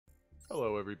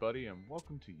Hello everybody and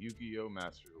welcome to Yu-Gi-Oh!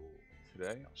 Master Duel.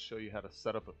 Today I'll show you how to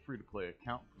set up a free-to-play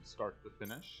account from start to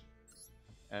finish,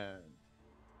 and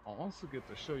I'll also get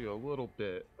to show you a little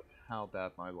bit of how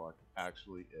bad my luck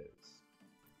actually is.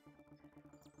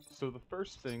 So the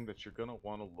first thing that you're going to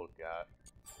want to look at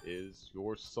is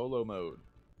your solo mode.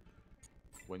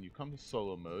 When you come to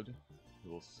solo mode, you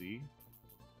will see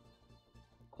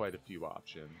quite a few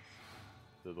options.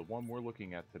 So the one we're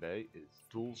looking at today is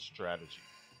Duel Strategy.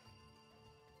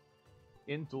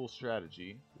 In Duel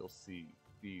Strategy, you'll see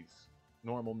these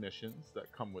normal missions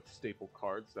that come with staple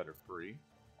cards that are free,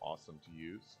 awesome to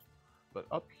use. But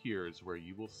up here is where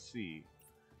you will see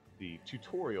the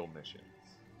tutorial missions.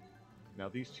 Now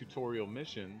these tutorial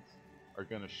missions are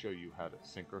going to show you how to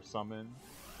Synchro Summon,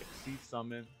 Exceed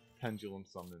Summon, Pendulum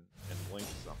Summon, and Link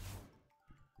Summon.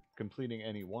 Completing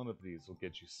any one of these will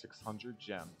get you 600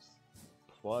 gems,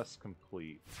 plus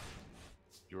complete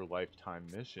your lifetime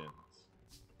missions,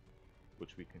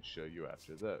 which we can show you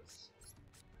after this.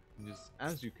 And just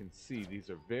as you can see, these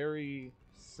are very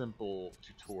simple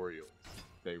tutorials.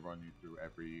 They run you through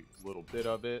every little bit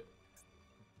of it.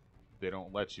 They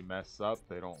don't let you mess up.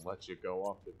 They don't let you go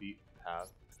off the beaten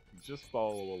path. You just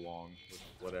follow along with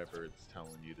whatever it's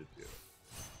telling you to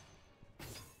do.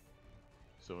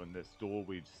 So in this duel,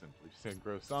 we simply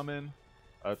Synchro Summon,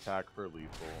 attack for lethal.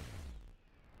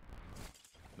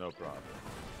 No problem.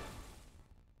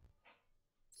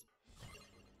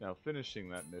 Now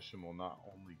finishing that mission will not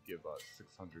only give us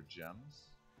 600 gems,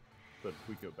 but if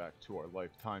we go back to our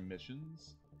lifetime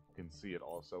missions, you can see it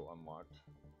also unlocked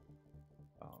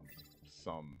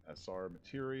some SR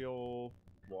material.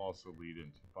 Will also lead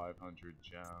into 500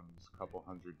 gems, couple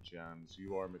hundred gems,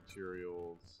 UR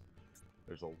materials.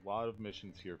 There's a lot of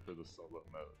missions here for the solo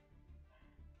mode.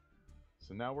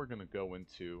 So now we're going to go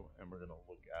into and we're going to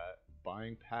look at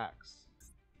buying packs.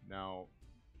 Now,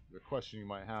 the question you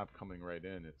might have coming right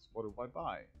in is, what do I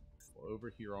buy? Well, over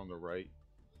here on the right,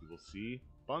 you will see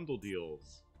bundle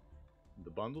deals. The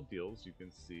bundle deals, you can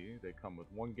see, they come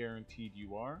with one guaranteed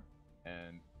UR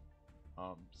and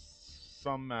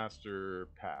some master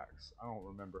packs. I don't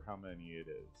remember how many it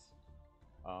is.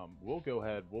 We'll go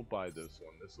ahead, we'll buy this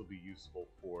one. This will be useful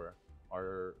for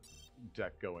our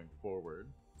deck going forward.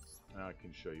 And I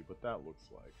can show you what that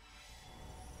looks like.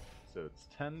 So it's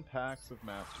 10 packs of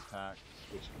Master Packs,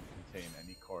 which can contain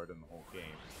any card in the whole game.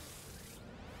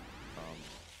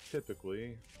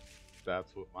 Typically,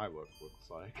 that's what my luck looks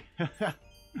like.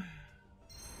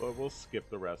 But we'll skip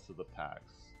the rest of the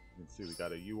packs. You can see we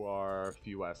got a UR, a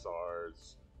few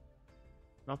SRs.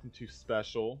 Nothing too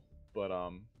special, but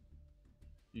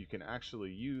you can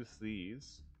actually use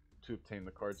these to obtain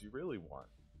the cards you really want.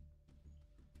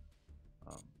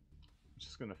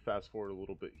 Just going to fast forward a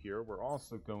little bit here. We're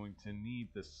also going to need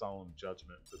this Solemn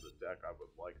Judgment for the deck I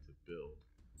would like to build.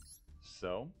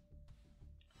 So,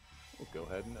 we'll go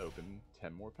ahead and open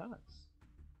 10 more packs.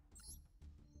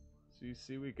 So you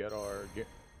see we get our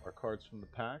cards from the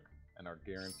pack and our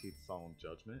guaranteed Solemn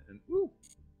Judgment. And ooh,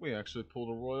 we actually pulled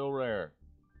a Royal Rare.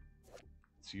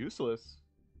 It's useless,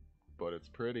 but it's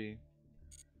pretty.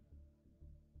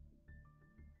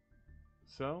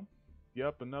 So,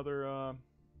 yep, another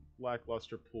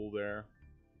lackluster pull there.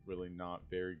 Really not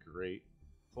very great.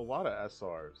 It's a lot of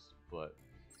SRs, but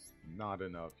not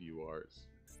enough URs.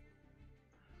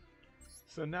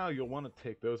 So now you'll want to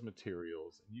take those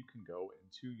materials and you can go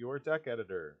into your deck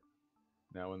editor.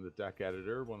 Now in the deck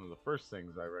editor, one of the first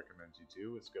things I recommend you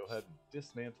do is go ahead and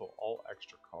dismantle all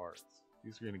extra cards.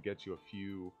 These are going to get you a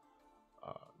few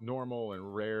normal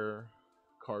and rare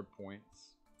card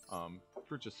points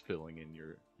for just filling in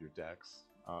your decks.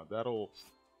 That'll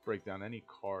break down any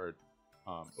card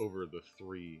over the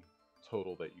 3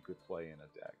 total that you could play in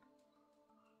a deck.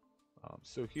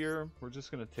 So here, we're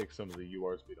just going to take some of the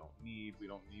URs we don't need. We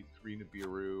don't need 3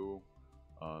 Nibiru.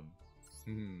 A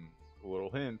little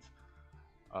hint.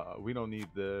 We don't need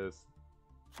this.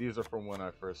 These are from when I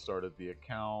first started the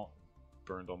account.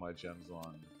 Burned all my gems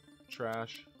on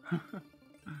trash.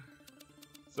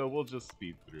 So we'll just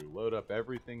speed through. Load up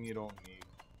everything you don't need.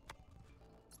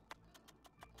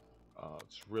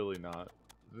 It's really not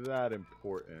that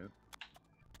important.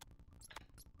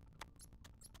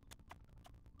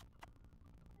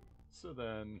 So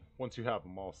then, once you have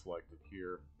them all selected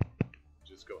here,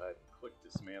 just go ahead and click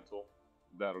Dismantle.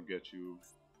 That'll get you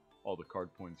all the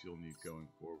card points you'll need going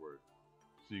forward.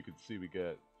 So you can see we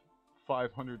get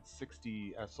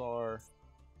 560 SR.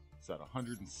 It's at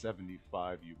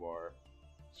 175 UR.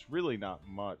 It's really not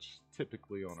much.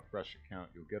 Typically on a fresh account,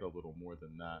 you'll get a little more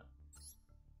than that.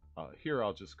 Here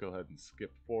I'll just go ahead and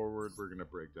skip forward. We're going to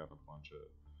break down a bunch of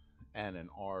N and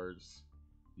R's.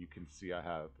 You can see I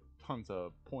have tons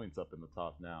of points up in the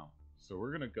top now. So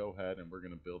we're going to go ahead and we're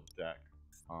going to build a deck.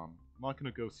 I'm not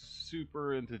going to go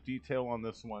super into detail on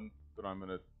this one, but I'm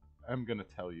going to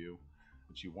tell you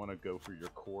that you want to go for your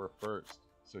core first.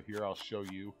 So here I'll show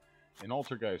you an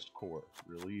Altergeist core,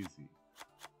 real easy.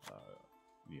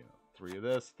 You know, 3 of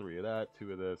this, 3 of that,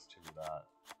 2 of this, 2 of that.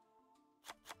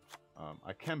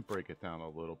 I can break it down a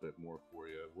little bit more for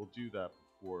you. We'll do that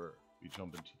before we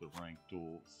jump into the ranked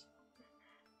duels.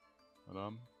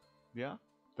 But yeah,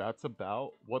 that's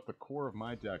about what the core of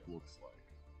my deck looks like.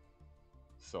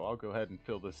 So I'll go ahead and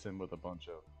fill this in with a bunch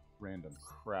of random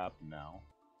crap now.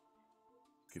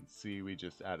 You can see we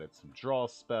just added some draw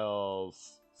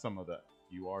spells, some of the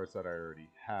URs that I already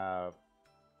have,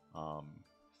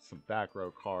 some back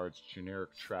row cards,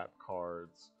 generic trap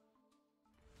cards.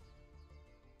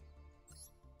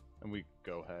 And we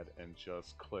go ahead and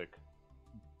just click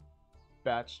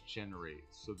batch generate.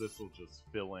 So this will just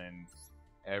fill in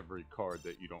every card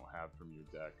that you don't have from your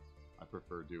deck. I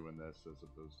prefer doing this as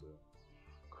opposed to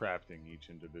crafting each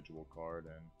individual card.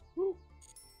 And whoo,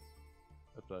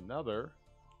 that's another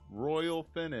royal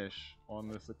finish on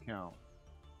this account,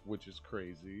 which is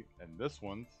crazy. And this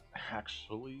one's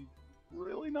actually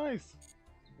really nice.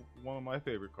 It's one of my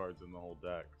favorite cards in the whole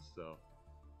deck, so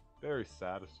very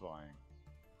satisfying.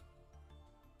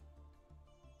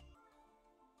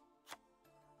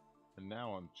 And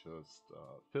now I'm just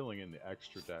filling in the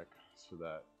extra deck so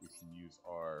that we can use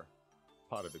our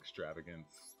Pot of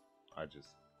Extravagance. I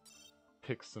just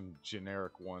pick some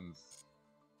generic ones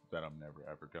that I'm never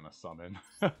ever gonna summon.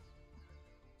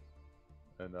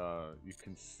 And you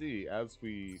can see as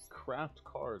we craft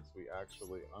cards, we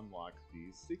actually unlock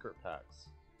these secret packs.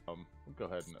 We'll go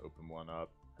ahead and open one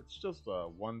up. It's just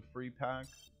one free pack.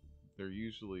 They're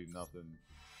usually nothing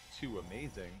too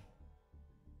amazing,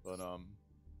 but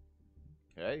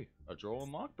hey, a Droll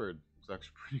and Lockbird is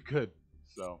actually pretty good.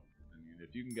 So, I mean,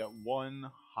 if you can get one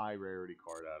high rarity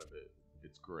card out of it,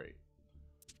 it's great.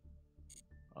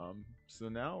 So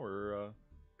now we're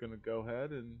gonna go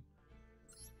ahead and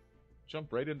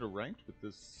jump right into ranked with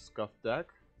this scuffed deck.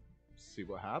 See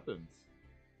what happens.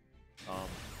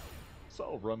 So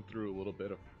I'll run through a little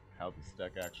bit of how this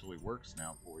deck actually works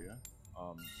now for you.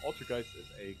 Altergeist is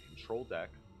a control deck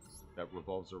that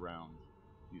revolves around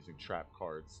using trap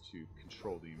cards to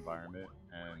control the environment,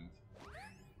 and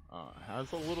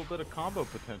has a little bit of combo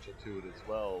potential to it as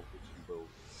well, which you will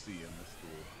see in this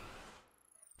duel.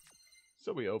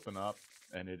 So we open up,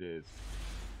 and it is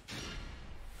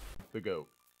the GOAT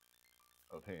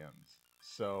of hands.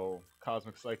 So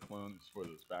Cosmic Cyclone is for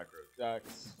those back row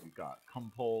decks. We've got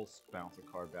Compulse, bounce a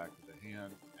card back to the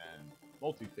hand, and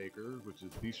Multi-Faker, which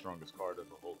is the strongest card of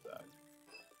the whole deck.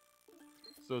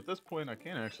 So at this point, I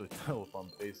can't actually tell if I'm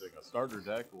facing a starter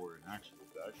deck or an actual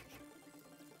deck.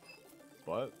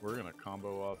 But we're going to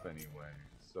combo up anyway.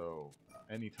 So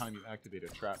anytime you activate a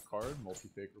trap card,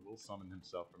 Multi-Faker will summon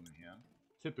himself from the hand.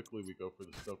 Typically we go for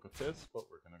the Soak of Piss, but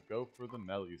we're going to go for the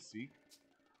Meluseek.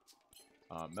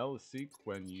 Meluseek,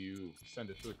 when you send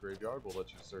it to the graveyard, will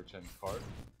let you search any card.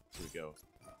 Here we go.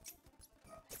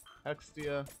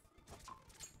 Hextia.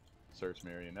 Search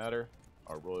Marionette,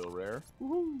 our royal rare.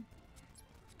 Woohoo!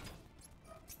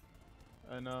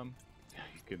 And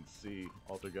you can see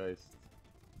Altergeist,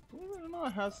 believe it or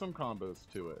not, has some combos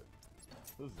to it.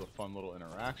 This is a fun little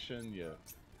interaction. You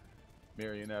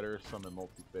Marionette, summon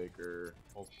Multi-Faker,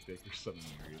 Multi-Faker, summon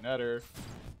Marionette,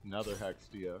 another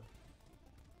Hextia.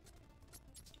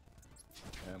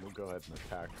 And we'll go ahead and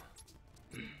attack.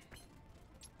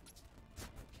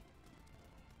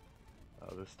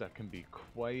 This deck can be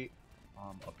quite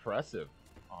oppressive,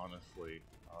 honestly.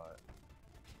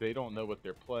 They don't know what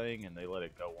they're playing and they let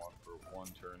it go on for one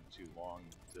turn too long.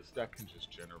 This deck can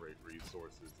just generate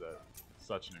resources at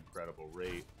such an incredible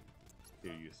rate.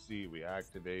 Here you see we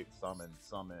activate, summon,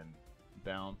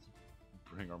 bounce,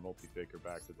 bring our Multi-Faker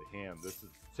back to the hand. This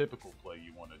is the typical play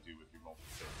you want to do with your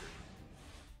Multi-Faker.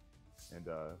 And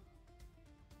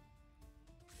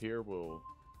here we'll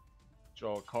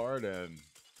draw a card and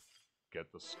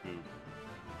get the scoop.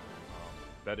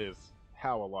 That is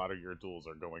how a lot of your duels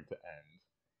are going to end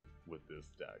with this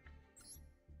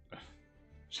deck.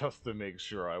 Just to make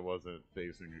sure I wasn't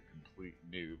facing a complete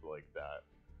noob like that.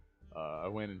 I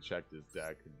went and checked his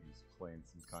deck and he's playing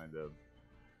some kind of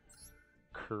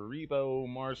Karibo,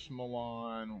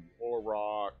 Marshmallow,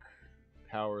 Warrock,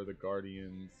 Power of the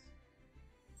Guardians.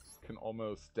 Can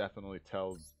almost definitely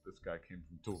tell this guy came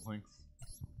from Duel Links.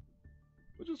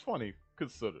 Which is funny,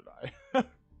 because so did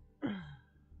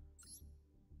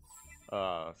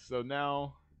I. So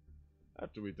now,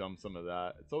 after we dump some of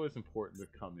that, it's always important to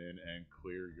come in and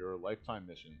clear your lifetime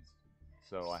missions.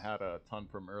 So I had a ton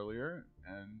from earlier,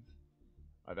 and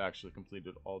I've actually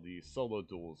completed all the solo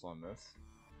duels on this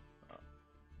uh,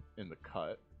 in the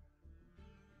cut.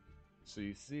 So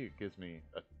you see it gives me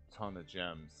a ton of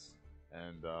gems,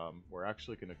 and we're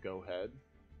actually going to go ahead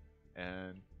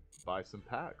and buy some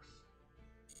packs.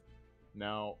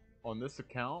 Now, on this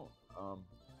account,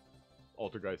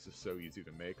 Altergeist is so easy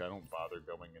to make, I don't bother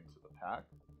going into the pack.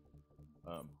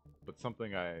 But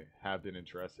something I have been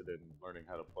interested in learning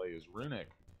how to play is Runic.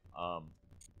 I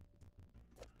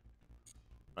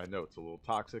know it's a little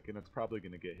toxic and it's probably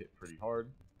going to get hit pretty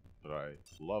hard, but I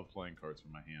love playing cards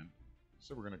from my hand.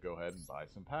 So we're going to go ahead and buy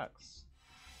some packs.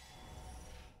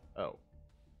 Oh.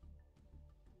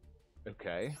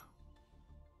 Okay.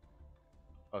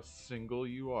 A single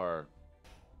UR.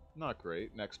 Not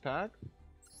great. Next pack.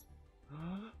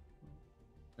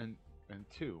 and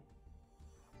two.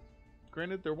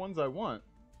 Granted, they're ones I want,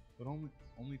 but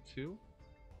only two?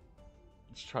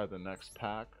 Let's try the next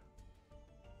pack.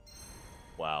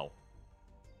 Wow.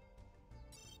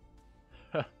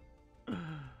 And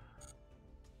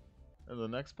the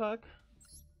next pack?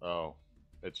 Oh,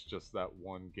 it's just that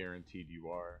one guaranteed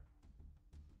UR.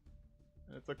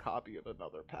 And it's a copy of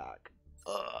another pack.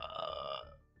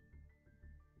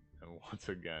 And once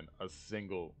again, a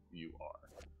single UR.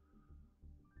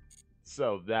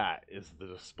 So that is the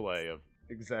display of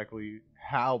exactly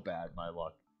how bad my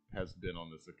luck has been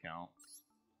on this account.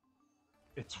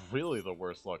 It's really the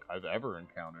worst luck I've ever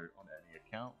encountered on any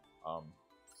account.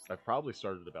 I've probably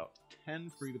started about 10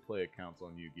 free-to-play accounts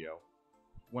on Yu-Gi-Oh!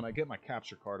 When I get my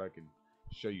capture card, I can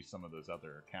show you some of those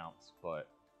other accounts, but...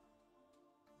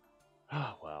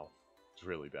 oh, wow. It's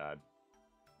really bad.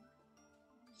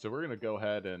 So we're going to go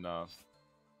ahead and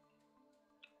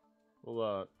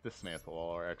we'll dismantle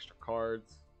all our extra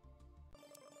cards.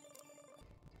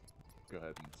 Go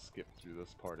ahead and skip through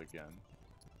this part again.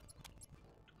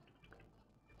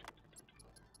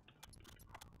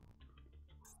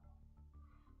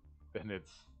 And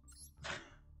it's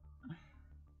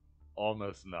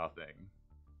almost nothing.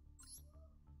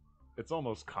 It's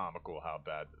almost comical how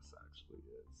bad this actually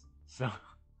is. So,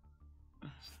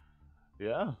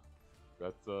 yeah,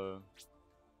 that's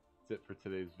it for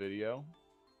today's video.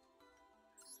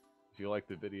 If you like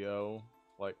the video,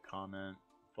 like, comment,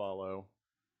 follow.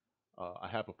 I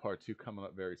have a part 2 coming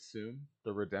up very soon,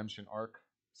 the redemption arc.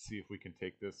 See if we can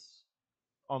take this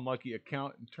unlucky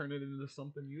account and turn it into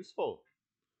something useful.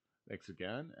 Thanks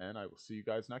again, and I will see you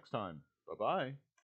guys next time. Bye-bye.